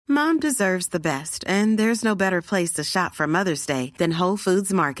Mom deserves the best, and there's no better place to shop for Mother's Day than Whole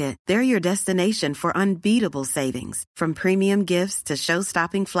Foods Market. They're your destination for unbeatable savings, from premium gifts to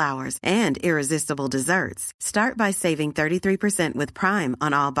show-stopping flowers and irresistible desserts. Start by saving 33% with Prime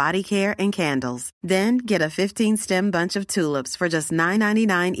on all body care and candles. Then get a 15-stem bunch of tulips for just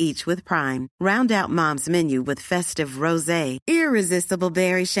 $9.99 each with Prime. Round out Mom's menu with festive rosé, irresistible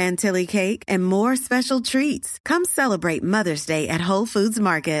berry chantilly cake, and more special treats. Come celebrate Mother's Day at Whole Foods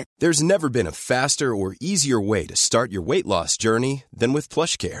Market. There's never been a faster or easier way to start your weight loss journey than with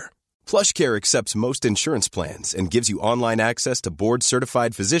PlushCare. PlushCare accepts most insurance plans and gives you online access to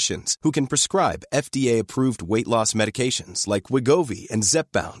board-certified physicians who can prescribe FDA-approved weight loss medications like Wegovy and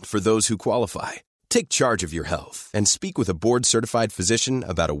Zepbound for those who qualify. Take charge of your health and speak with a board-certified physician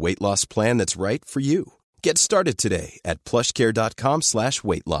about a weight loss plan that's right for you. Get started today at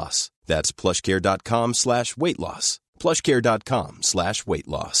plushcare.com/weight-loss. That's plushcare.com/weight-loss.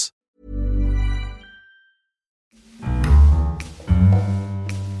 plushcare.com/weight-loss.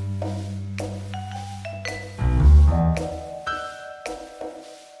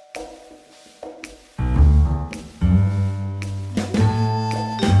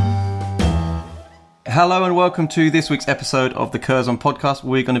 Hello and welcome to this week's episode of the Curzon podcast.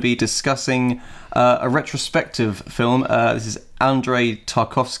 We're going to be discussing a retrospective film. This is Andrei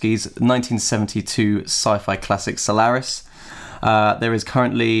Tarkovsky's 1972 sci-fi classic Solaris. There is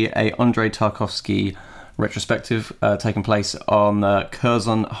currently a Andrei Tarkovsky retrospective taking place on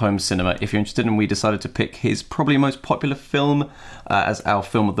Curzon Home Cinema. If you're interested, and we decided to pick his probably most popular film as our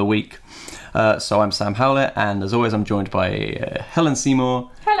film of the week. So I'm Sam Howlett, and as always I'm joined by Helen Seymour.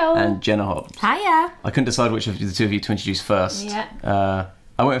 Hello. And Jenna Hobbs. Hiya. I couldn't decide which of the two of you to introduce first. Yeah.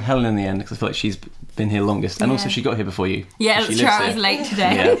 I went with Helen in the end because I feel like she's been here longest, and also she got here before you. Yeah, that's true. I was late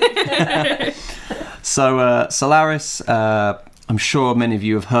today. Yeah. So Solaris, I'm sure many of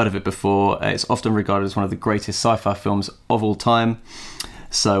you have heard of it before. It's often regarded as one of the greatest sci-fi films of all time.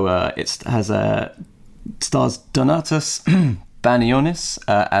 So it stars Donatas Banionis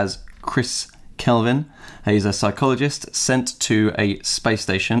as Chris Kelvin. He's a psychologist sent to a space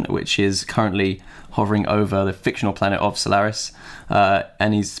station which is currently hovering over the fictional planet of Solaris,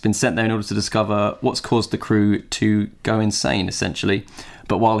 and he's been sent there in order to discover what's caused the crew to go insane, essentially.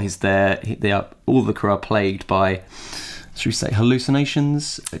 But while he's there, all the crew are plagued by, should we say,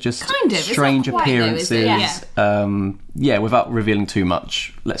 hallucinations, just kind of strange it's not quite appearances. Though, is it? Without revealing too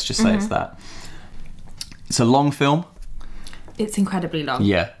much, let's just say it's that. It's a long film. It's incredibly long.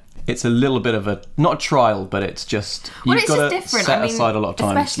 Yeah. It's a little bit of not a trial, but it's just, you've got to set aside a lot of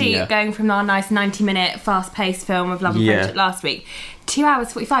time. Especially going from our nice 90-minute fast-paced film of Love and Friendship last week, 2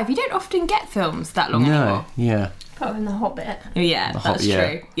 hours 45. You don't often get films that long anymore. Yeah. Apart from The Hobbit. Yeah, that's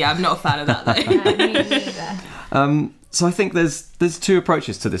true. Yeah, I'm not a fan of that though. No, me neither. So I think there's two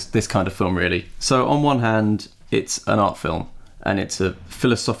approaches to this kind of film, really. So on one hand, it's an art film, and it's a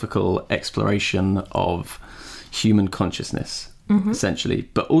philosophical exploration of human consciousness. Essentially,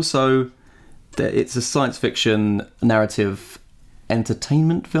 but also it's a science fiction narrative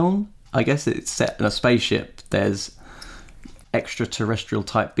entertainment film. I guess it's set in a spaceship. There's extraterrestrial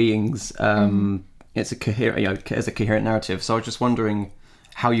type beings. It's a coherent narrative. So I was just wondering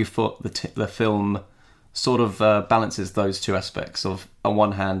how you thought the film sort of balances those two aspects of, on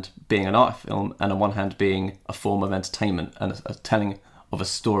one hand, being an art film, and on one hand, being a form of entertainment and a telling of a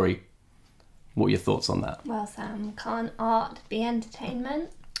story. What are your thoughts on that? Well, Sam, can't art be entertainment?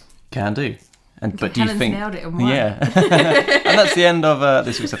 Can do. But do Helen's you think? Nailed it in one. Yeah, and that's the end of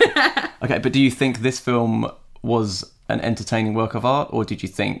this week's episode. Okay, but do you think this film was an entertaining work of art, or did you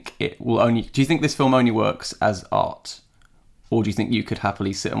think it will only? Do you think this film only works as art, or do you think you could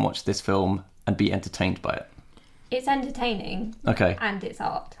happily sit and watch this film and be entertained by it? It's entertaining. Okay. And it's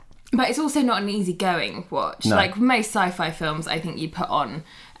art. But it's also not an easygoing watch. No. Like most sci-fi films, I think you put on,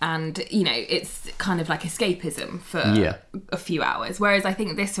 and it's kind of like escapism for a few hours. Whereas I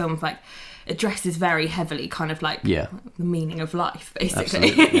think this film addresses very heavily kind of like the meaning of life,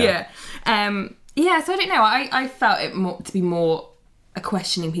 basically. Absolutely, So I don't know. I felt it to be more a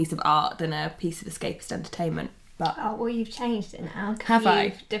questioning piece of art than a piece of escapist entertainment. But well, you've changed it now. Have I?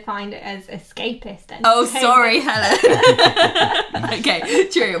 You've defined it as escapist. Oh, sorry, Helen. Okay,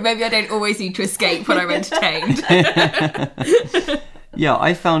 true. Maybe I don't always need to escape when I'm entertained. Yeah,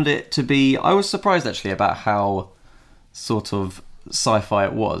 I found it to be... I was surprised, actually, about how sort of sci-fi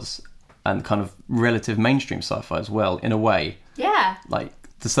it was, and kind of relative mainstream sci-fi as well, in a way. Yeah. Like,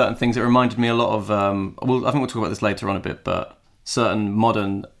 the certain things, it reminded me a lot of... I think we'll talk about this later on a bit, but certain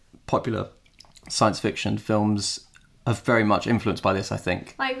modern, popular science fiction films are very much influenced by this, I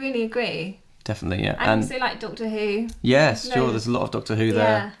think. I really agree. Definitely, yeah. And also like Doctor Who. Yes, sure, there's a lot of Doctor Who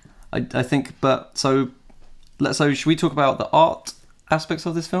there. I think, but so should we talk about the art aspects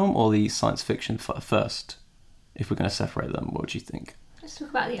of this film or the science fiction first? If we're going to separate them, what do you think? Let's talk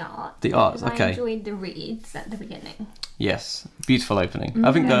about the art. The art, because okay. I enjoyed the reeds at the beginning. Yes, beautiful opening.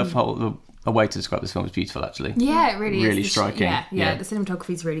 I think a way to describe this film is beautiful, actually. Yeah, it really is. Really striking. Yeah, the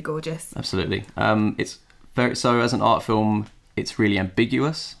cinematography is really gorgeous. Absolutely. It's very so as an art film, it's really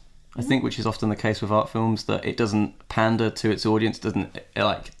ambiguous. I think, which is often the case with art films, that it doesn't pander to its audience, doesn't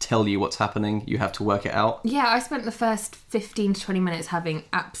like tell you what's happening. You have to work it out. Yeah, I spent the first 15 to 20 minutes having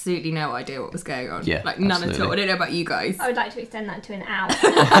absolutely no idea what was going on. Yeah, like none absolutely. at all. I don't know about you guys. I would like to extend that to an hour.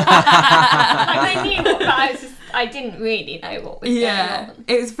 I knew what, but I didn't really know what was going on.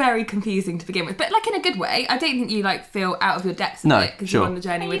 It was very confusing to begin with, but like in a good way. I don't think you like feel out of your depths with it because you're on the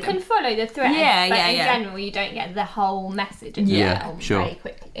journey And with you them. can follow the thread, but in yeah. general you don't get the whole message of the film very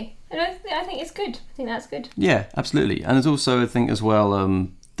quickly. And I think it's good. I think that's good. Yeah, absolutely. And there's also, I think, as well,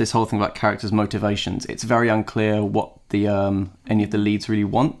 this whole thing about characters' motivations. It's very unclear what the any of the leads really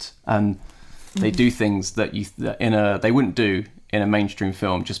want, and they do things that they wouldn't do in a mainstream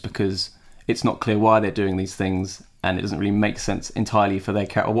film just because it's not clear why they're doing these things, and it doesn't really make sense entirely for their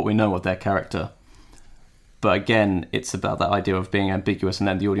character or what we know of their character. But again, it's about that idea of being ambiguous, and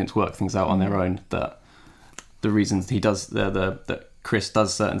then the audience work things out on their own. That the reasons he does that Chris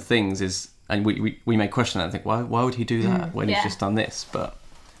does certain things is, and we may question that and think, why would he do that when he's just done this? But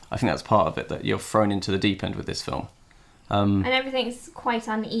I think that's part of it, that you're thrown into the deep end with this film. And everything's quite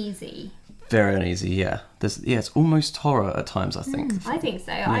uneasy. Very uneasy, yeah. It's almost horror at times, I think. I think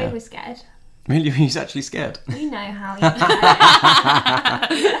so. I was scared. Really? He's actually scared? You know how you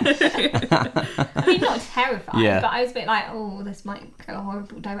I mean, not terrified, but I was a bit like, oh, this might go a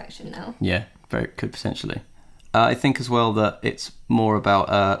horrible direction now. Yeah, could potentially. I think as well that it's more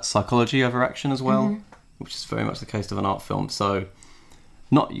about psychology over action as well, which is very much the case of an art film. So,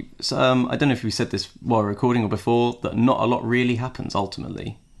 I don't know if we said this while recording or before, that not a lot really happens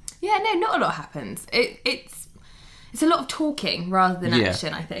ultimately. Yeah, no, not a lot happens. It's a lot of talking rather than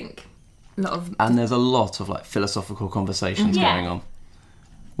action, I think. And there's a lot of like philosophical conversations going on,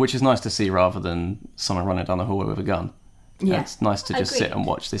 which is nice to see rather than someone running down the hallway with a gun. Yeah, it's nice to just sit and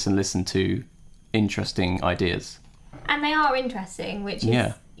watch this and listen to interesting ideas. And they are interesting, which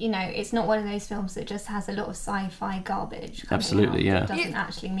is, it's not one of those films that just has a lot of sci-fi garbage. Absolutely, It doesn't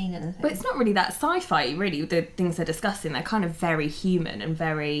actually mean anything. But it's not really that sci-fi, really, the things they're discussing. They're kind of very human and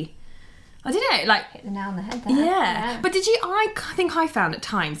very... I don't know, like... Hit the nail on the head there. Yeah. But I think I found at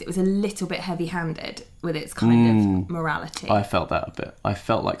times it was a little bit heavy-handed with its kind of morality. I felt that a bit. I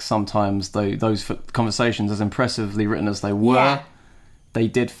felt like sometimes those conversations, as impressively written as they were, they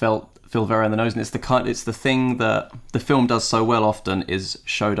did feel very on the nose, and it's the thing that the film does so well often is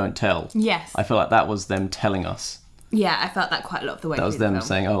show don't tell. Yes. I feel like that was them telling us. Yeah, I felt that quite a lot of the way. That was them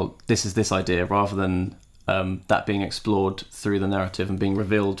saying, "Oh, this is this idea," rather than that being explored through the narrative and being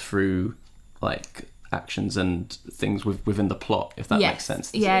revealed through like actions and things within the plot. If that makes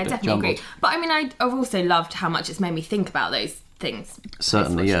sense. Yeah, definitely agree. But I mean, I've also loved how much it's made me think about those things.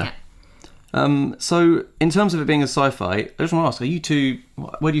 Certainly, yeah. So, in terms of it being a sci-fi, I just want to ask, are you two...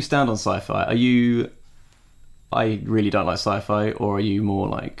 Where do you stand on sci-fi? Are you... I really don't like sci-fi, or are you more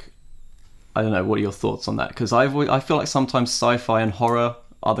like... I don't know, what are your thoughts on that? Because I feel like sometimes sci-fi and horror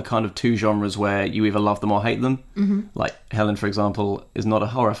are the kind of two genres where you either love them or hate them. Mm-hmm. Like, Helen, for example, is not a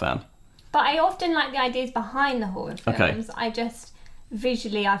horror fan. But I often like the ideas behind the horror films. Okay. I just...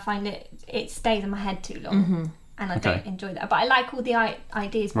 Visually, I find it stays in my head too long. Mm-hmm. And I don't enjoy that. But I like all the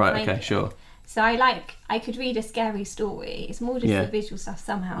ideas behind it. Right, okay, sure. So I could read a scary story. It's more just the visual stuff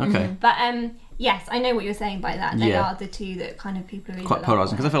somehow. Okay. But yes, I know what you're saying by that. They are the two that kind of people really quite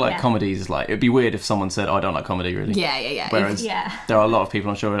polarising, because I feel like comedies is like... It'd be weird if someone said, I don't like comedy, really. Yeah. Whereas there are a lot of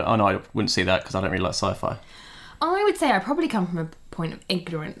people, I'm sure, no, I wouldn't see that because I don't really like sci-fi. I would say I probably come from a point of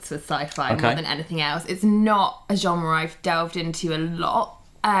ignorance with sci-fi more than anything else. It's not a genre I've delved into a lot.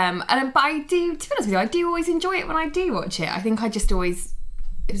 But I do, to be honest with you, I do always enjoy it when I do watch it. I think I just always...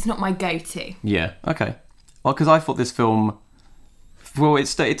 It's not my go-to. Yeah, okay. Well, because I thought this film... Well, it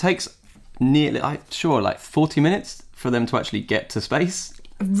takes nearly... like 40 minutes for them to actually get to space.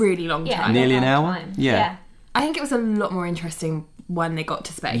 A really long time. Nearly an hour. Yeah. I think it was a lot more interesting when they got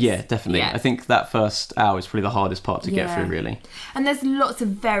to space. Yeah, definitely. Yeah. I think that first hour is probably the hardest part to get through, really. And there's lots of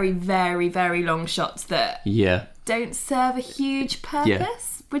very, very, very long shots that don't serve a huge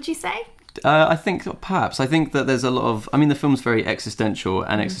purpose, would you say? I think perhaps. I think that there's a lot of... I mean, the film's very existential,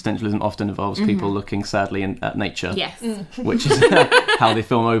 and existentialism often involves people looking sadly at nature. Yes. Which is how the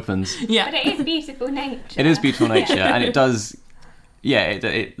film opens. Yeah. But it is beautiful nature. It is beautiful nature, and it does... Yeah,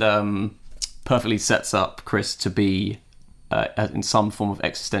 it perfectly sets up Chris to be in some form of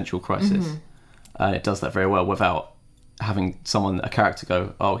existential crisis. And it does that very well without having a character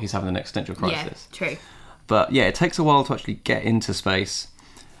go, oh, he's having an existential crisis. Yeah, true. But yeah, it takes a while to actually get into space.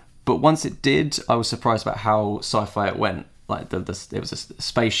 But once it did, I was surprised about how sci-fi it went. Like it was a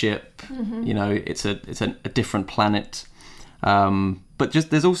spaceship, you know, it's a different planet. But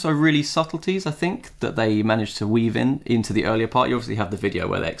just there's also really subtleties, I think, that they managed to weave into the earlier part. You obviously have the video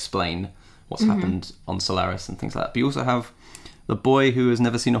where they explain what's happened on Solaris and things like that. But you also have the boy who has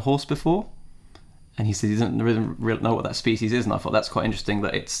never seen a horse before. And he said he doesn't really know what that species is. And I thought that's quite interesting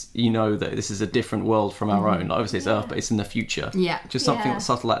that it's, you know, that this is a different world from our own. Like, obviously it's Earth, but it's in the future. Yeah. Just something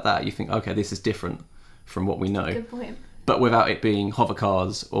subtle like that. You think, okay, this is different from what we know. Good point. But without it being hover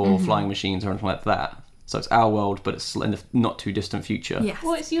cars or flying machines or anything like that. So it's our world, but it's in the not too distant future. Yes.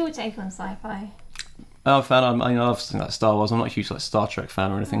 What's your take on sci-fi? I love something like Star Wars. I'm not a huge like Star Trek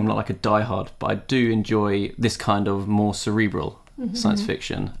fan or anything. I'm not like a diehard, but I do enjoy this kind of more cerebral science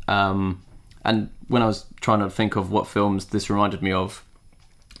fiction. And when I was trying to think of what films this reminded me of,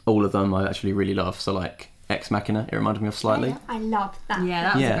 all of them I actually really love. So like Ex Machina, it reminded me of slightly. I loved that. Yeah,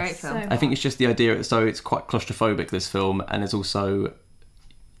 that was a great film. I think it's just the idea. So it's quite claustrophobic, this film, and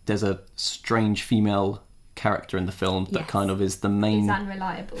there's a strange female character in the film that kind of is the main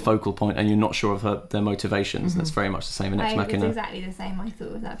focal point, and you're not sure of their motivations. That's very much the same in Ex Machina. It's exactly the same. I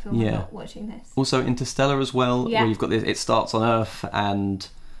thought of that film. I'm not watching this. Also Interstellar as well, where you've got this. It starts on Earth, and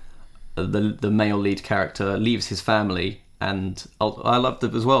the male lead character leaves his family, and I loved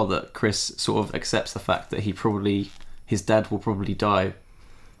it as well that Chris sort of accepts the fact that his dad will probably die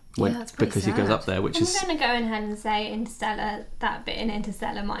because he goes up there, which I'm going to go ahead and say Interstellar, that bit in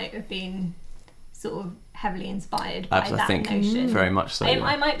Interstellar might have been sort of heavily inspired by that notion. Very much so.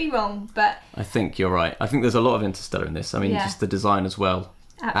 I might be wrong, but I think you're right. I think there's a lot of Interstellar in this. I mean, just the design as well.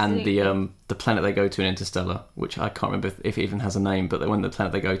 Absolutely. And the planet they go to in Interstellar, which I can't remember if it even has a name, but when the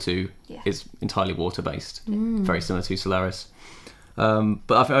planet they go to is entirely water-based, very similar to Solaris.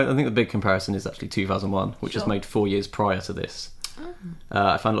 But I think the big comparison is actually 2001, which was made 4 years prior to this.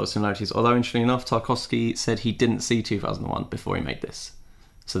 I found a lot of similarities, although interestingly enough, Tarkovsky said he didn't see 2001 before he made this.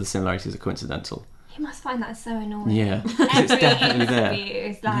 So the similarities are coincidental. He must find that so annoying. Yeah, it's definitely there.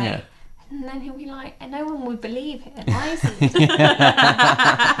 It's like, and then he'll be like, and no one would believe it. Why is it?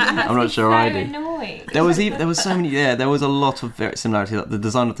 I'm not sure I do. Annoying. There was so many. Yeah, there was a lot of very similarity. Like the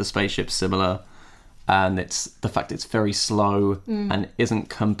design of the spaceship's similar, and it's the fact it's very slow and isn't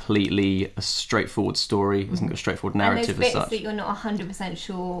completely a straightforward story. Isn't a straightforward narrative and as such. Bits that you're not 100%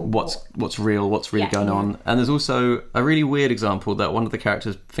 sure what's real, what's really going on. And there's also a really weird example that one of the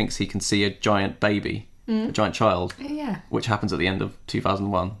characters thinks he can see a giant baby. A giant child, which happens at the end of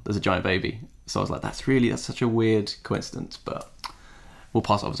 2001. There's a giant baby, so I was like, that's such a weird coincidence, but we'll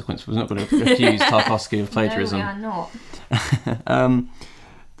pass it off as a coincidence. We're not going to accuse Tarkovsky of plagiarism. No, we are not.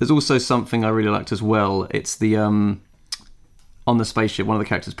 There's also something I really liked as well. It's the on the spaceship, one of the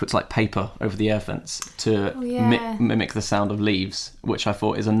characters puts like paper over the air vents to mimic the sound of leaves, which I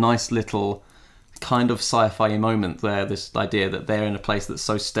thought is a nice little kind of sci-fi moment there. This idea that they're in a place that's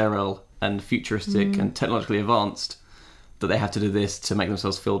so sterile and futuristic and technologically advanced that they have to do this to make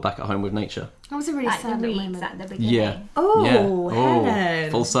themselves feel back at home with nature. That was a really sad moment at the beginning. Yeah.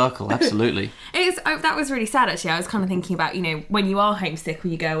 Helen. Full circle, absolutely. That was really sad actually. I was kind of thinking about, you know, when you are homesick,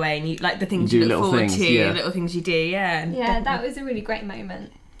 when you go away and you like the things you look forward to, little things you do, that was a really great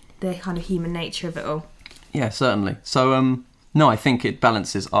moment. The kind of human nature of it all. Yeah, certainly. So, no, I think it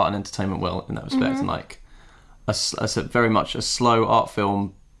balances art and entertainment well in that respect, and like a very much a slow art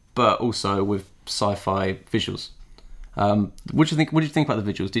film, but also with sci-fi visuals. What do you think about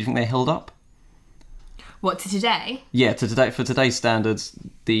the visuals? Do you think they held up? What, to today? Yeah, for today's standards,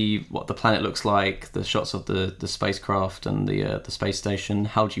 what the planet looks like, the shots of the spacecraft and the space station.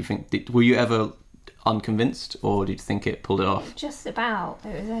 How do you think? Were you ever unconvinced, or did you think it pulled it off? Just about.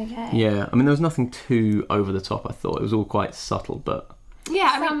 It was okay. Yeah, I mean, there was nothing too over the top. I thought it was all quite subtle, but.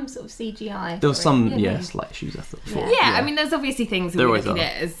 Yeah, some sort of CGI. There was some, slight issues, I thought. Yeah, I mean, there's obviously things that we look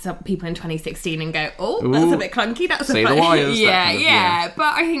at it as some people in 2016 and go, that's a bit clunky. That's see the wires. Yeah.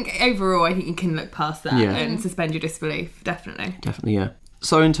 But I think overall, you can look past that and suspend your disbelief. Definitely. Yeah.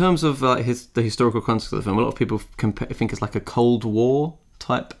 So in terms of the historical context of the film, a lot of people think it's like a Cold War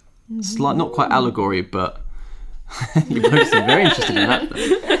type, not quite allegory, but you're obviously very interested in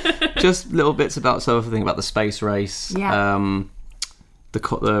that. Just little bits about the space race. Yeah.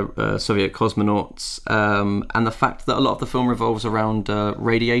 The Soviet cosmonauts, and the fact that a lot of the film revolves around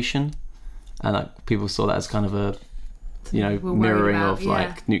radiation, and people saw that as kind of a mirroring of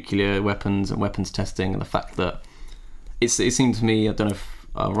like nuclear weapons and weapons testing, and the fact that it seemed to me, I don't know if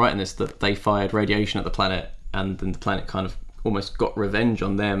I'm right in this, that they fired radiation at the planet and then the planet kind of almost got revenge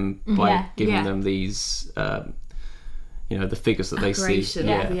on them by giving them these, the figures that they see.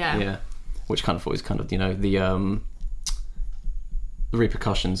 Yeah. Which kind of always kind of, the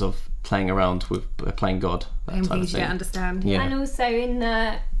repercussions of playing around with playing God. That type of thing. Understand. Yeah. And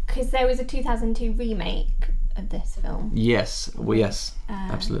also because there was a 2002 remake of this film. Yes. Well, yes.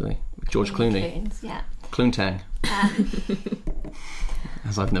 Absolutely. George Clooney. Yeah. Cloontang.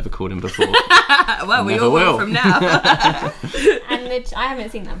 As I've never called him before. Well, we all will from now. And I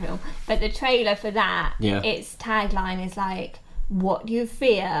haven't seen that film, but the trailer for that, its tagline is like, "What you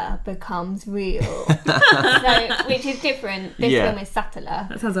fear becomes real." So, which is different. This film is subtler.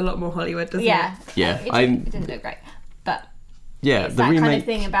 That sounds a lot more Hollywood, doesn't it? Yeah. It didn't look great, but it's the that remake, kind of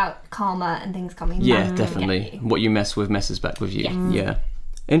thing about karma and things coming back. Yeah, definitely. What you mess with messes back with you. Yeah.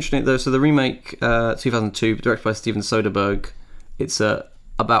 Interesting though. So the remake, 2002, directed by Steven Soderbergh. It's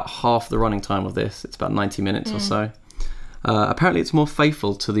about half the running time of this. It's about 90 minutes or so. Apparently it's more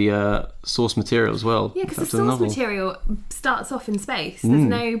faithful to the source material as well. Yeah, because the source material starts off in space. There's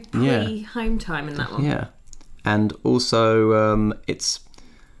no pre-home time in that one. Yeah. And also it's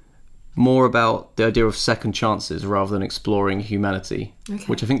more about the idea of second chances rather than exploring humanity,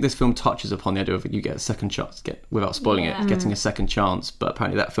 which I think this film touches upon the idea of you get a second chance, without spoiling it, getting a second chance. But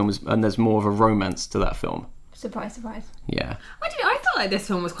apparently that film and there's more of a romance to that film. Surprise, surprise. Yeah. I thought like this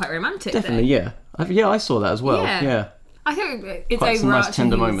film was quite romantic. Definitely, yeah. I saw that as well. Yeah. I think it's quite some nice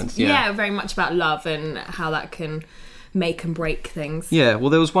tender moments. Yeah, very much about love and how that can make and break things. Yeah.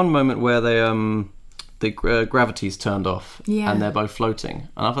 Well, there was one moment where the gravity's turned off and they're both floating,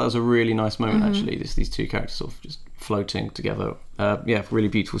 and I thought that was a really nice moment actually. These two characters sort of just floating together. Really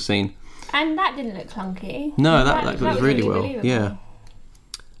beautiful scene. And that didn't look clunky. No, that looked really well. Yeah.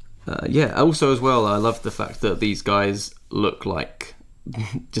 Also as well, I love the fact that these guys look like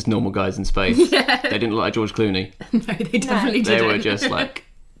just normal guys in space. Yeah. They didn't look like George Clooney. No, they definitely didn't. They were just like,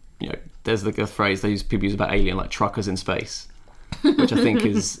 there's the phrase people use about Alien, like truckers in space, which I think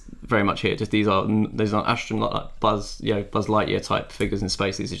is very much here. Just these aren't astronaut like Buzz Lightyear type figures in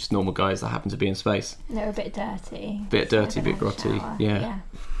space. These are just normal guys that happen to be in space. They're a bit dirty. Bit grotty. Yeah.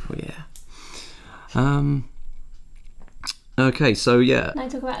 Well, yeah. Okay, so Can I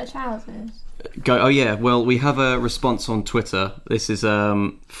talk about the trousers? Well, we have a response on Twitter. This is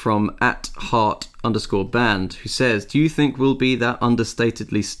from @heart_band, who says, "Do you think we'll be that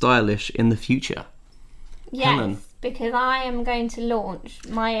understatedly stylish in the future?" Yes, Helen. Because I am going to launch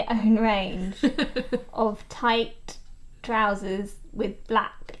my own range of tight trousers with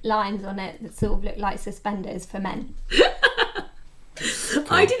black lines on it that sort of look like suspenders for men.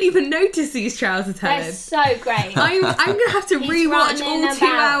 I didn't even notice these trousers, Helen. They're so great. I'm going to have to rewatch all 2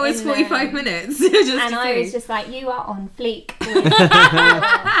 hours, 45 minutes. And I was just like, you are on fleek with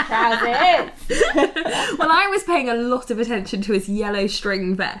trousers. Well, I was paying a lot of attention to his yellow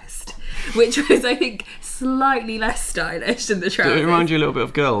string vest, which was, I think, slightly less stylish than the trousers. Did it remind you a little bit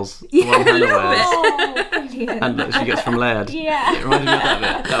of Girls? Yeah, a little bit. Oh, brilliant. And that she gets from Laird. Yeah. It reminded me of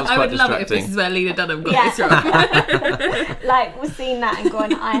that bit. That was quite distracting. I would love it if this is where Lena Dunham got this wrong. Like, we've seen that and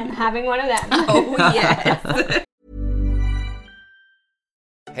gone, I am having one of them. Oh, yes.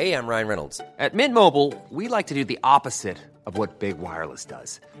 Hey, I'm Ryan Reynolds. At Mint Mobile, we like to do the opposite of what Big Wireless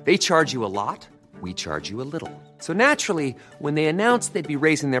does. They charge you a lot. We charge you a little. So naturally, when they announced they'd be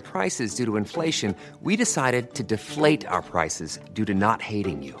raising their prices due to inflation, we decided to deflate our prices due to not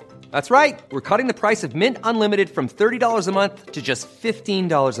hating you. That's right. We're cutting the price of Mint Unlimited from $30 a month to just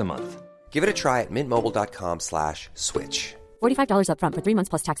 $15 a month. Give it a try at mintmobile.com/switch. $45 up front for 3 months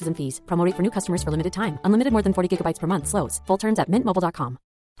plus taxes and fees. Promo rate for new customers for limited time. Unlimited more than 40 gigabytes per month. Slows full terms at mintmobile.com.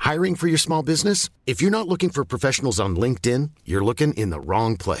 Hiring for your small business? If you're not looking for professionals on LinkedIn, you're looking in the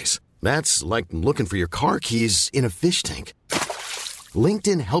wrong place. That's like looking for your car keys in a fish tank.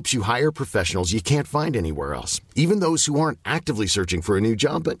 LinkedIn helps you hire professionals you can't find anywhere else, even those who aren't actively searching for a new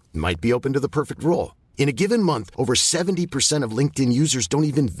job but might be open to the perfect role. In a given month, over 70% of LinkedIn users don't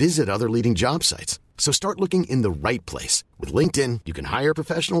even visit other leading job sites. So start looking in the right place. With LinkedIn, you can hire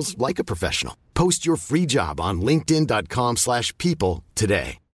professionals like a professional. Post your free job on linkedin.com/people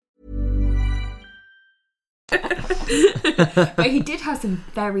today. But he did have some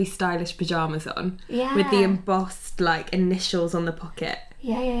very stylish pyjamas on. Yeah. With the embossed initials on the pocket.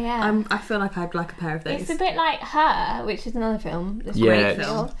 Yeah. I feel like I'd like a pair of those. It's a bit like Her, which is another film. That's great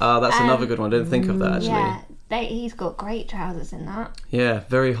film. That's another good one. I didn't think of that, actually. Yeah, he's got great trousers in that. Yeah,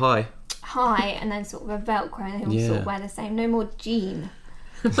 very high. High, and then sort of a Velcro, and they all sort of wear the same. No more jean.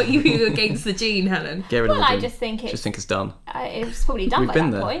 But you against the jean, Helen? Get rid of the jean. I just think it's done. It's probably done by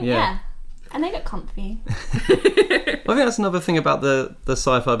that point. Yeah. And they look comfy. I think that's another thing about the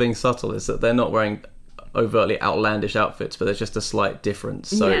sci-fi being subtle, is that they're not wearing overtly outlandish outfits, but there's just a slight difference.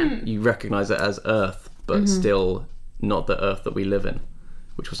 So you recognise it as Earth, but still not the Earth that we live in,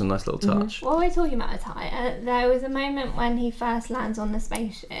 which was a nice little touch. While we're talking about attire, there was a moment when he first lands on the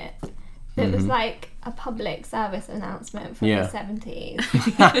spaceship that was like a public service announcement from the 70s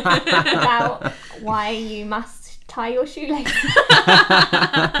about why you must tie your shoelaces.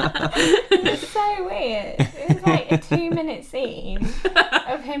 It's so weird. It was like a 2-minute scene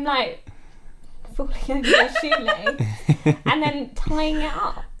of him like falling over his shoelace and then tying it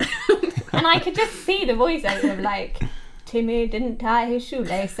up. And I could just see the voiceover of like, Timmy didn't tie his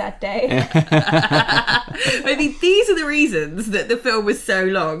shoelace that day. I think these are the reasons that the film was so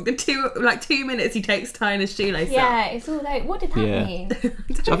long. The 2 minutes he takes tying his shoelace up. Yeah, it's all like, what did that mean?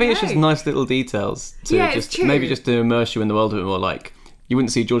 I think it's just nice little details to maybe just to immerse you in the world a bit more. Like, you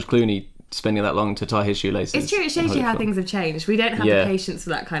wouldn't see George Clooney spending that long to tie his shoelaces. It's true, it shows you how things have changed. We don't have the patience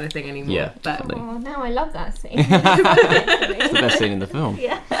for that kind of thing anymore. Yeah, but definitely. Oh, now I love that scene. It's the best scene in the film.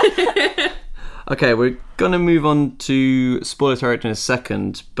 Yeah. Okay, we're going to move on to spoiler territory in a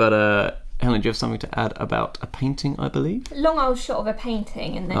second, but Helen, do you have something to add about a painting, I believe? Long old shot of a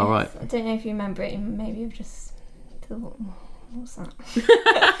painting in this. Oh, right. I don't know if you remember it, maybe I've just thought, what's that?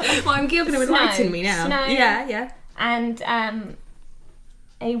 Well, I'm going to enlighten me now. Snow. Yeah. And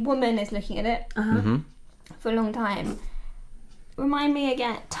a woman is looking at it for a long time. Remind me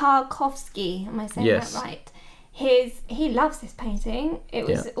again, Tarkovsky, am I saying that right? He loves this painting. It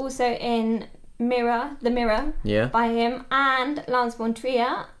was also in The Mirror by him, and Lance von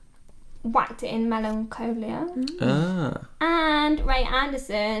Trier whacked it in Melancholia. And Roy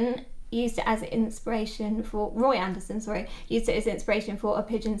Anderson used it as inspiration for A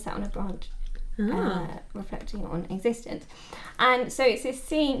Pigeon Sat on a Branch, reflecting on existence. And so it's this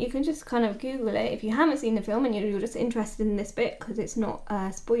scene, you can just kind of Google it if you haven't seen the film and you're just interested in this bit, because it's not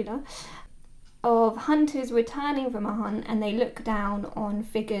a spoiler, of hunters returning from a hunt, and they look down on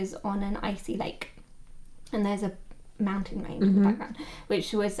figures on an icy lake, and there's a mountain range in the background,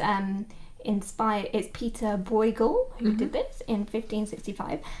 which was inspired. It's Peter Bruegel who did this in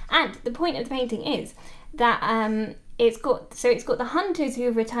 1565, and the point of the painting is that it's got the hunters who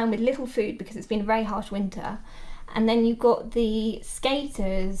have returned with little food because it's been a very harsh winter, and then you've got the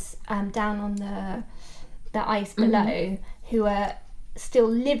skaters down on the ice below who are still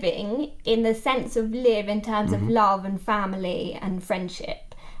living in the sense of live in terms of love and family and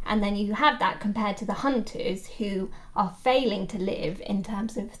friendship, and then you have that compared to the hunters who are failing to live in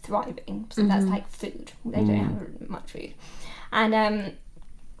terms of thriving. So that's like food, they don't have much food, and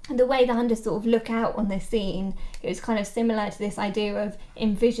the way the hunters sort of look out on this scene, it was kind of similar to this idea of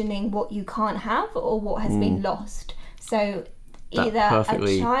envisioning what you can't have or what has been lost. So either a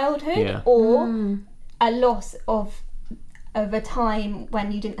childhood or a loss of a time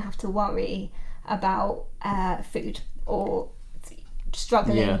when you didn't have to worry about food or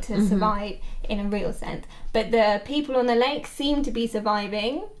struggling to survive in a real sense. But the people on the lake seem to be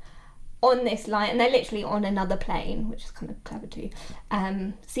surviving on this line, and they're literally on another plane, which is kind of clever too,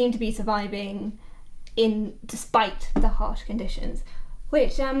 seem to be surviving despite the harsh conditions,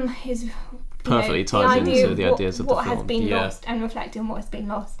 which is perfectly ties into the ideas of the film. What has been lost and reflecting on what has been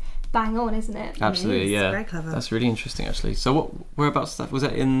lost. Bang on, isn't it? Absolutely, yeah. Very clever. That's really interesting, actually. So, whereabouts was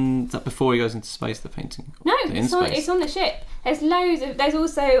that is that before he goes into space? The painting? No, it's on the ship. There's loads of. There's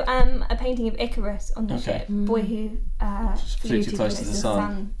also a painting of Icarus on the ship. Boy who flew too close to the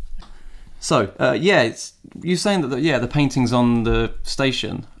sun. So, you're saying that the painting's on the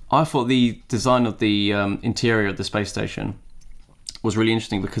station. I thought the design of the interior of the space station was really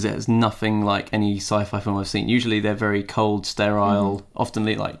interesting because it has nothing like any sci-fi film I've seen. Usually they're very cold, sterile, often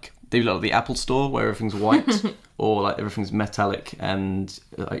like they look like the Apple store where everything's white or like everything's metallic and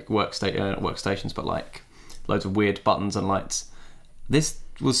like workstations, but like loads of weird buttons and lights. This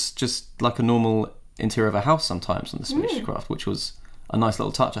was just like a normal interior of a house sometimes on the spacecraft, which was a nice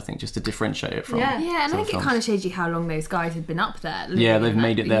little touch, I think, just to differentiate it from. Yeah, and I think it kind of shows you how long those guys had been up there. Yeah, they've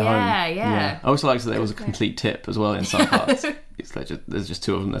made it their home. Yeah. I also like that there was a complete tip as well in some parts. It's like there's just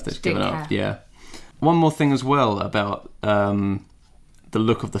two of them that they've given up. Yeah. One more thing as well about the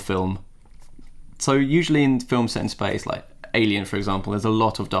look of the film. So usually in films set in space, like Alien, for example, there's a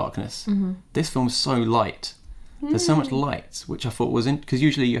lot of darkness. This film's so light. There's so much light, which I thought was because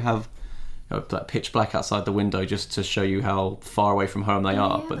usually you have like pitch black outside the window just to show you how far away from home they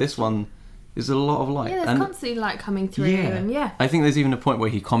are. But this one is a lot of light. Yeah, there's constantly light coming through. I think there's even a point where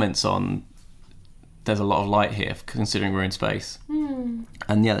he comments on there's a lot of light here considering we're in space.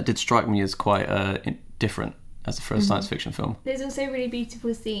 And that did strike me as quite different as a first science fiction film. There's also a really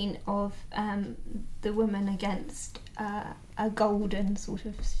beautiful scene of the woman against a golden sort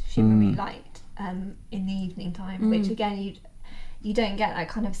of shimmery light in the evening time, which again you don't get that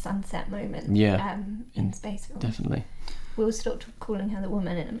kind of sunset moment in space films. Definitely. We'll stop calling her the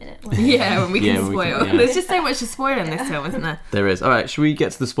woman in a minute. When we can spoil. There's just so much to spoil in this film, isn't there? There is. All right, should we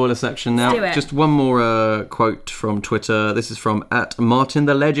get to the spoiler section now? Let's do it. Just one more quote from Twitter. This is from @Martin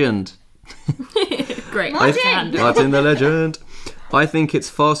the Legend. Great. Martin the Legend. I think it's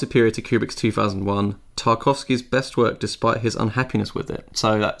far superior to Kubrick's 2001, Tarkovsky's best work despite his unhappiness with it.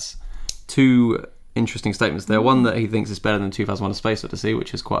 So that's two interesting statements there. One, that he thinks is better than 2001: A Space Odyssey,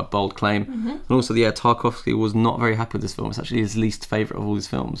 which is quite a bold claim. And also, Tarkovsky was not very happy with this film. It's actually his least favourite of all his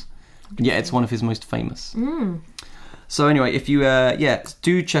films. And yet it's one of his most famous. So anyway, if you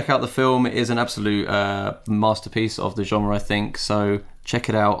do check out the film. It is an absolute masterpiece of the genre, I think. So check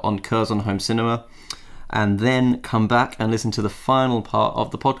it out on Curzon Home Cinema. And then come back and listen to the final part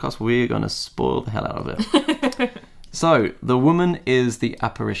of the podcast where we're going to spoil the hell out of it. So, the woman is the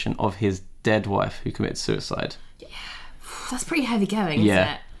apparition of his dead wife who commits suicide. Yeah. That's pretty heavy going, isn't it?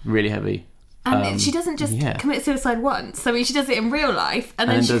 Yeah, really heavy. And she doesn't just commit suicide once. I mean, she does it in real life, and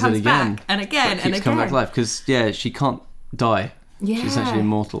then she comes back, and again, and again. Coming back to life, because, she can't die. Yeah. She's essentially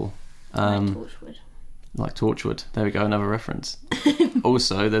immortal. Like Torchwood. There we go, another reference.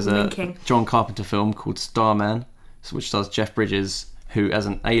 Also, there's a John Carpenter film called Starman, which stars Jeff Bridges, who, as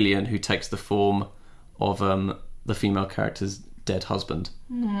an alien, who takes the form of the female character's dead husband.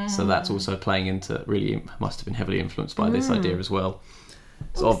 So that's also playing into, really must have been heavily influenced by this idea as well.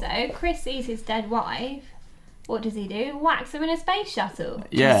 So also, Chris sees his dead wife. What does he do? Whacks her in a space shuttle.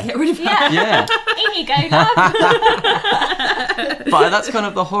 Yeah. Get rid of her. Yeah. In you go, love. But that's kind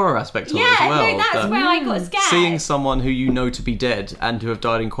of the horror aspect of it as well. Yeah, no, that's where I got scared. Seeing someone who you know to be dead and who have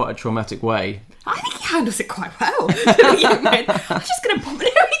died in quite a traumatic way. I think he handles it quite well. I'm just going to pop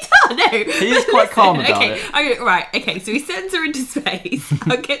it every time. No, he is quite calm about it. Okay, so he sends her into space.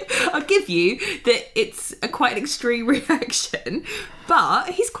 I'll give you that it's quite an extreme reaction, but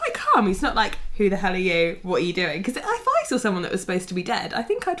he's quite calm. He's not like, who the hell are you? What are you doing? Because if I saw someone that was supposed to be dead, I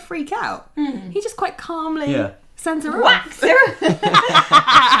think I'd freak out. He just quite calmly sends her whacks off. Close the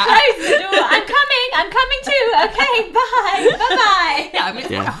door. I'm coming too. Okay, bye. Yeah, I mean,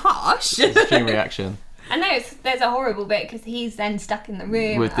 it's quite harsh. It's an extreme reaction. I know there's a horrible bit because he's then stuck in the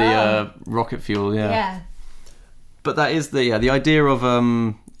room with the rocket fuel. Yeah. But that is the idea of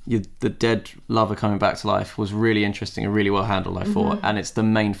the dead lover coming back to life was really interesting and really well handled, I thought, and it's the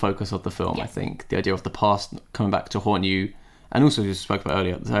main focus of the film. I think the idea of the past coming back to haunt you, and also, as you spoke about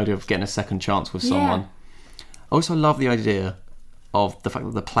earlier, the idea of getting a second chance with someone. I also love the idea of the fact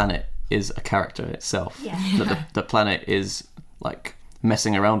that the planet is a character itself. That the planet is like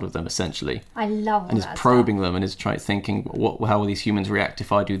messing around with them, essentially. I love and is probing them and is thinking, how will these humans react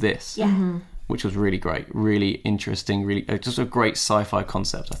if I do this? Which was really great, really interesting, really just a great sci-fi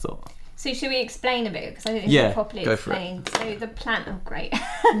concept, I thought. So should we explain a bit, because I don't think it's properly explained. So the planet, great.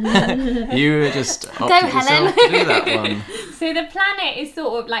 You were just go, Helen. To do that one. So the planet is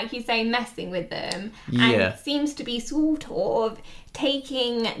sort of, like you say, messing with them, and seems to be sort of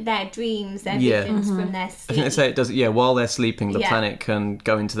taking their dreams, their visions from their sleep. I think they say it does. Yeah, while they're sleeping, the planet can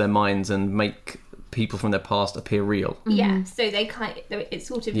go into their minds and make people from their past appear real. Yeah, so it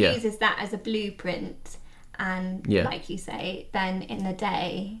sort of uses that as a blueprint. And like you say, then in the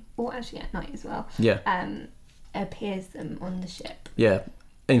day, or actually at night as well, appears them on the ship. Yeah,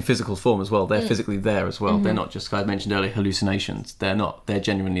 in physical form as well. They're physically there as well. They're not just, I mentioned earlier, hallucinations. They're not. They're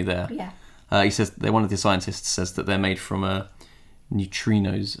genuinely there. Yeah. He says, one of the scientists says that they're made from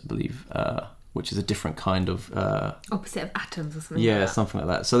neutrinos, I believe, which is a different kind of... opposite of atoms or something. Yeah, like that. Something like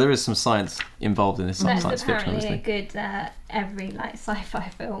that. So there is some science involved in this science fiction, obviously. That's apparently a good every sci-fi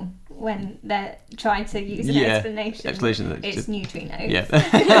film when they're trying to use an explanation. It's neutrinos. Yeah.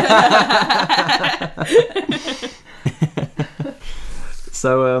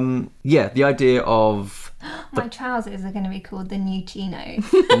 So, the idea of... My trousers are going to be called the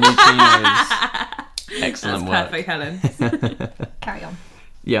neutrinos. The neutrinos. Excellent work. Perfect, Helen. Carry on.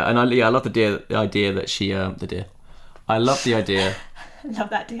 Yeah, and I love the idea that she... I love the idea...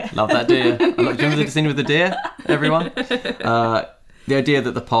 Love that deer. Love that deer. Do you remember the scene with the deer, everyone? The idea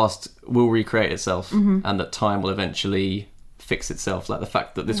that the past will recreate itself and that time will eventually fix itself. Like the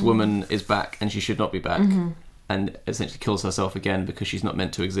fact that this woman is back and she should not be back and essentially kills herself again because she's not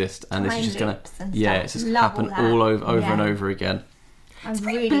meant to exist. And this is just going to... it's just happen all over and over again. It's a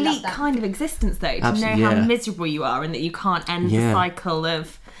very bleak kind of existence, though, to know how miserable you are and that you can't end the cycle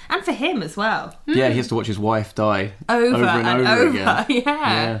of... And for him as well. Yeah, he has to watch his wife die over and over again.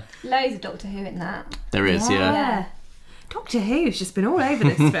 Yeah. Loads of Doctor Who in that. There is, yeah. Doctor Who's just been all over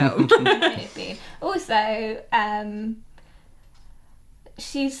this film. Also,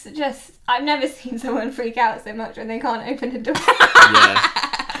 she's just... I've never seen someone freak out so much when they can't open a door. Yeah.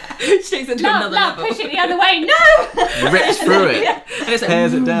 She takes it to another level. Push it the other way. No! Rips through it. Yeah. And it's like,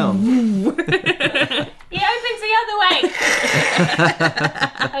 Tears it down. He opens the other way.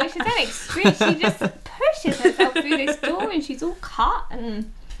 Oh, she's so extreme. She just pushes herself through this door and she's all cut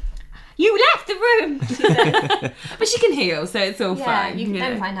and... You left the room! She said. But she can heal, so it's all fine. You can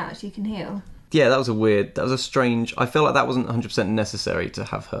then find out she can heal. Yeah, that was a strange... I feel like that wasn't 100% necessary to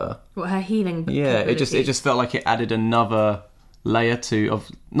have her. What, her healing? Yeah, it just felt like it added another layer of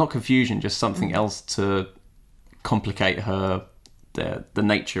not confusion, just something else to complicate her, the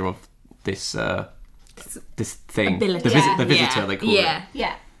nature of this thing. Ability. The visitor, they call it.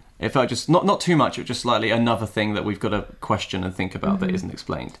 Yeah. It felt just not too much, it was just slightly another thing that we've got to question and think about that isn't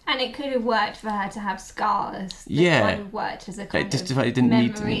explained. And it could have worked for her to have scars. Yeah. It kind of worked as a kind of it didn't memory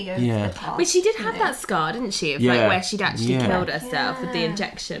need to, of the past. But she did have that scar, didn't she? Of like where she'd actually killed herself with the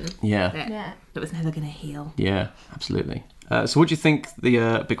injection. Yeah. That was never going to heal. Yeah, absolutely. So what do you think,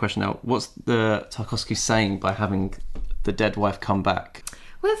 the big question now, what's the Tarkovsky saying by having the dead wife come back?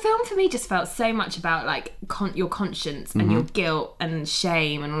 Well, the film for me just felt so much about like your conscience and your guilt and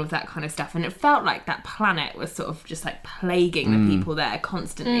shame and all of that kind of stuff, and it felt like that planet was sort of just like plaguing the people there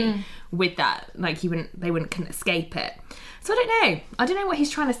constantly with that. Like they couldn't escape it. So I don't know what he's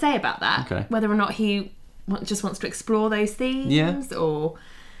trying to say about that. Okay. Whether or not he just wants to explore those themes, or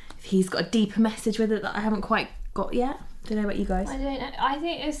if he's got a deeper message with it that I haven't quite got yet. Don't know about you guys. I don't know. I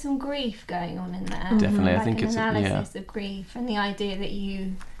think there's some grief going on in there. Definitely, like I think an it's analysis of grief and the idea that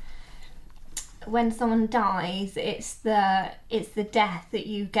when someone dies, it's the death that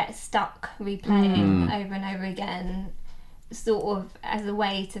you get stuck replaying over and over again, sort of as a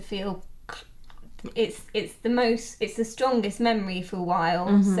way to feel. It's the strongest memory for a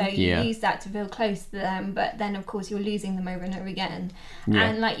while, so you use that to feel close to them, but then of course you're losing them over and over again.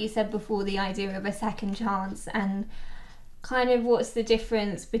 And like you said before, the idea of a second chance and kind of what's the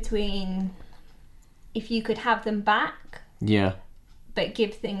difference between if you could have them back but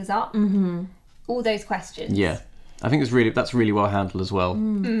give things up, all those questions. I think that's really well handled as well.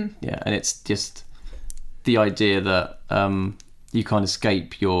 And it's just the idea that you can't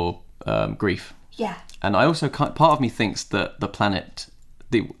escape your grief. And I also part of me thinks that the planet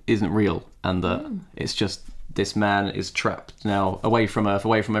isn't real, and that it's just this man is trapped now away from Earth,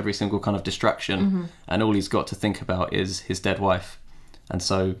 away from every single kind of distraction, and all he's got to think about is his dead wife. And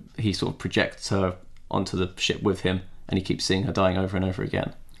so he sort of projects her onto the ship with him, and he keeps seeing her dying over and over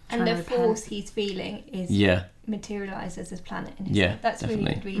again. And the force he's feeling is materialised as his planet in his head. That's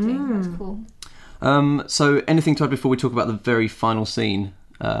definitely. Really good reading. That's cool. So anything to add before we talk about the very final scene,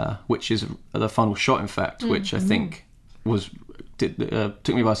 which is the final shot, in fact, which I think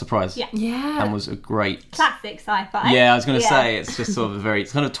took me by surprise. And was a great classic sci-fi. I was going to say it's just sort of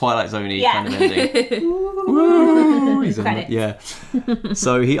it's kind of Twilight Zone-y kind of ending. Woo!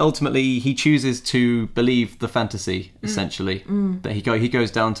 So he chooses to believe the fantasy, essentially, that he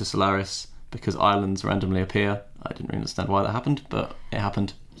goes down to Solaris because islands randomly appear. I didn't really understand why that happened, but it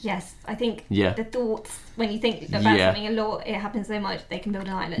happened. Yes, I think the thoughts, when you think about something a lot, it happens so much, they can build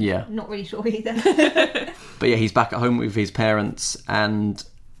an island. Not really sure either. But he's back at home with his parents, and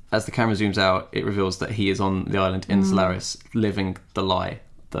as the camera zooms out, it reveals that he is on the island in Solaris, living the lie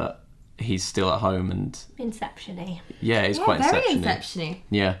that he's still at home. And Inception-y. It's quite very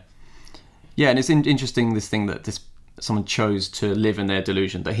Inception-y. And it's interesting, this thing that someone chose to live in their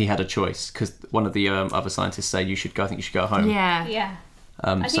delusion, that he had a choice, because one of the other scientists say I think you should go home.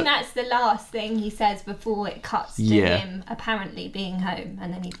 I think that's the last thing he says before it cuts to him apparently being home,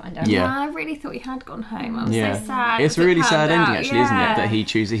 and then you find out. I really thought he had gone home. I was so sad. It's a really sad ending, actually, isn't it? That he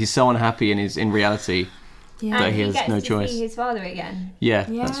chooses. He's so unhappy in reality that he has no choice. See his father again.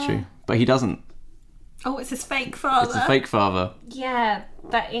 That's true. But he doesn't. Oh, it's his fake father. It's his fake father. Yeah,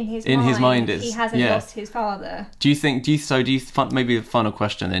 but in his mind, he hasn't lost his father. Maybe the final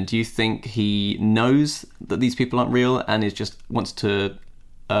question then, do you think he knows that these people aren't real and is just wants to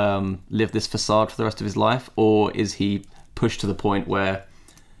live this facade for the rest of his life, or is he pushed to the point where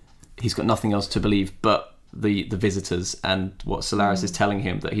he's got nothing else to believe but the visitors and what Solaris is telling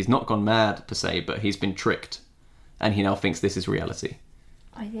him, that he's not gone mad per se, but he's been tricked and he now thinks this is reality?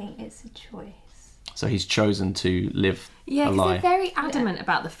 I think it's a choice. So he's chosen to live a lie. Yeah, because they're very adamant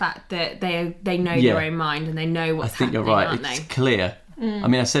about the fact that they know their own mind and they know what's happening, you're right. aren't It's they? clear. I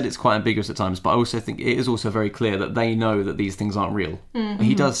mean, I said it's quite ambiguous at times, but I also think it is also very clear that they know that these things aren't real.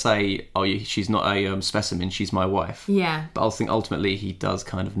 He does say, she's not a specimen, she's my wife. Yeah. But I think ultimately he does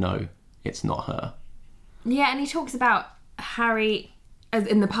kind of know it's not her. Yeah, and he talks about Harry as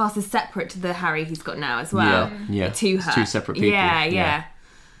in the past is separate to the Harry he's got now as well. Yeah. To her. It's two separate people. Yeah.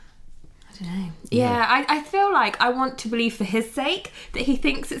 I don't know. Yeah, I feel like I want to believe for his sake that he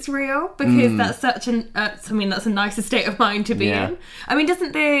thinks it's real, because that's such that's a nicer state of mind to be in. I mean,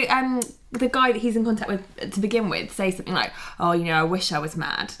 doesn't the guy that he's in contact with to begin with say something like, "Oh, I wish I was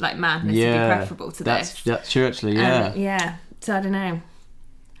mad. Like madness would be preferable to this." That's true, actually. Yeah. So I don't know.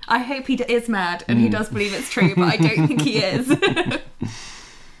 I hope he is mad and he does believe it's true, but I don't think he is. Bit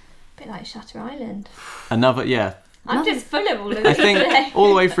like Shutter Island. I'm just full of all of this. I think all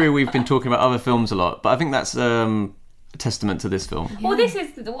the way through we've been talking about other films a lot, but I think that's a testament to this film. Well, this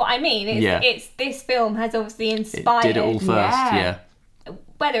is what I mean. It's this film has obviously inspired. It did it all first,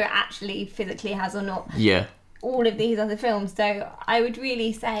 whether it actually physically has or not. Yeah. All of these other films. So I would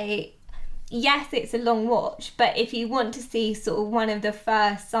really say, yes, it's a long watch, but if you want to see sort of one of the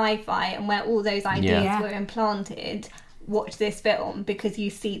first sci-fi and where all those ideas were implanted, watch this film, because you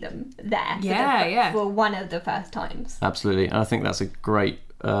see them there for one of the first times. Absolutely. And I think that's a great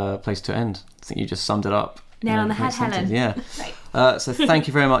place to end. I think you just summed it up. Nail on the head, Helen. Yeah. So thank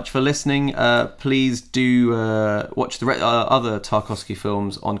you very much for listening. Please do watch the other Tarkovsky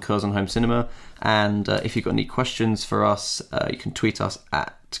films on Curzon Home Cinema. And if you've got any questions for us, you can tweet us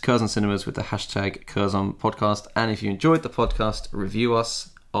at Curzon Cinemas with the hashtag Curzon Podcast. And if you enjoyed the podcast, review us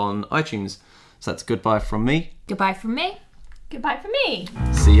on iTunes. So that's goodbye from me. Goodbye from me. Goodbye from me.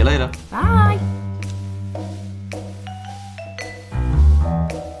 See you later. Bye.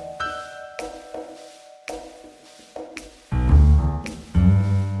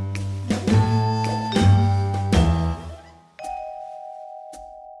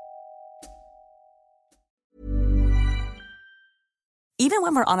 Even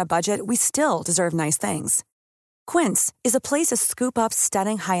when we're on a budget, we still deserve nice things. Quince is a place to scoop up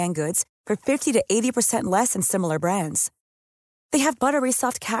stunning high-end goods for 50 to 80% less than similar brands. They have buttery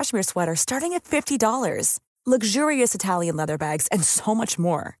soft cashmere sweaters starting at $50, luxurious Italian leather bags, and so much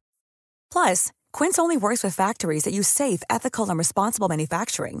more. Plus, Quince only works with factories that use safe, ethical, and responsible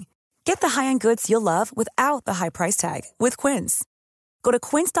manufacturing. Get the high-end goods you'll love without the high price tag with Quince. Go to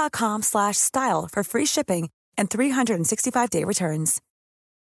quince.com/style for free shipping and 365-day returns.